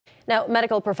Now,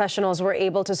 medical professionals were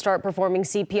able to start performing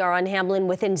CPR on Hamlin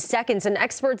within seconds, and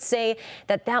experts say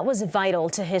that was vital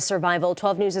to his survival.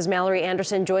 12 News' Mallory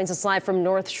Anderson joins us live from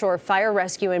North Shore Fire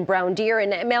Rescue in Brown Deer.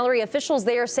 And Mallory, officials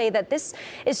there say that this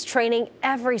is training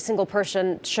every single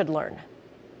person should learn.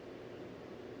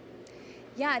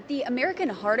 Yeah, the American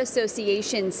Heart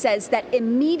Association says that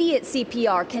immediate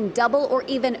CPR can double or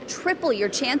even triple your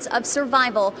chance of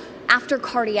survival after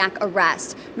cardiac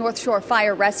arrest. North Shore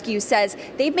Fire Rescue says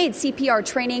they've made CPR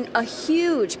training a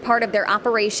huge part of their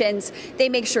operations. They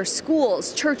make sure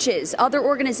schools, churches, other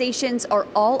organizations are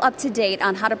all up to date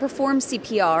on how to perform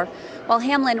CPR. While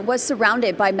Hamlin was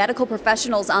surrounded by medical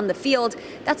professionals on the field,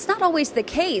 that's not always the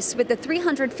case with the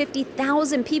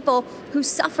 350,000 people who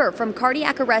suffer from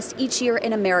cardiac arrest each year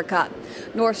in America.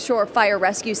 North Shore Fire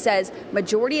Rescue says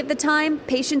majority of the time,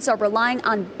 patients are relying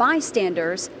on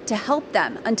bystanders to help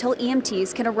them until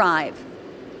EMTs can arrive.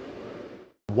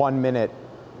 1 minute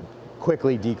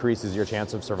quickly decreases your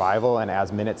chance of survival, and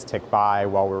as minutes tick by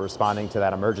while we're responding to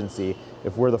that emergency,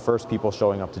 if we're the first people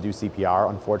showing up to do CPR,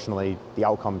 unfortunately, the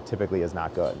outcome typically is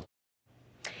not good.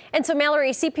 And so,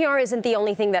 Mallory, CPR isn't the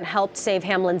only thing that helped save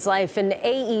Hamlin's life. An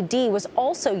AED was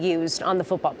also used on the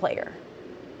football player.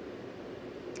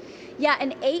 Yeah,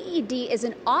 an AED is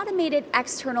an automated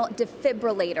external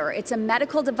defibrillator. It's a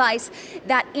medical device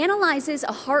that analyzes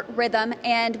a heart rhythm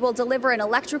and will deliver an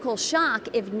electrical shock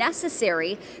if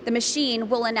necessary. The machine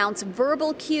will announce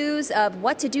verbal cues of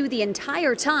what to do the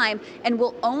entire time and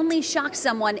will only shock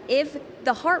someone if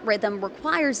the heart rhythm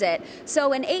requires it.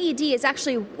 So an AED is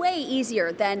actually way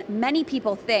easier than many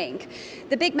people think.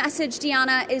 The big message,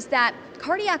 Deanna, is that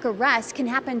cardiac arrest can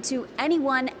happen to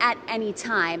anyone at any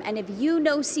time. And if you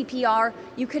know CPR,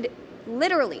 you could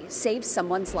literally save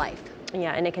someone's life.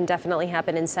 Yeah, and it can definitely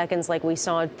happen in seconds like we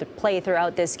saw play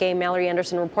throughout this game. Mallory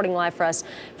Anderson reporting live for us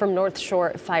from North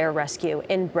Shore Fire Rescue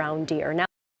in Brown Deer. Now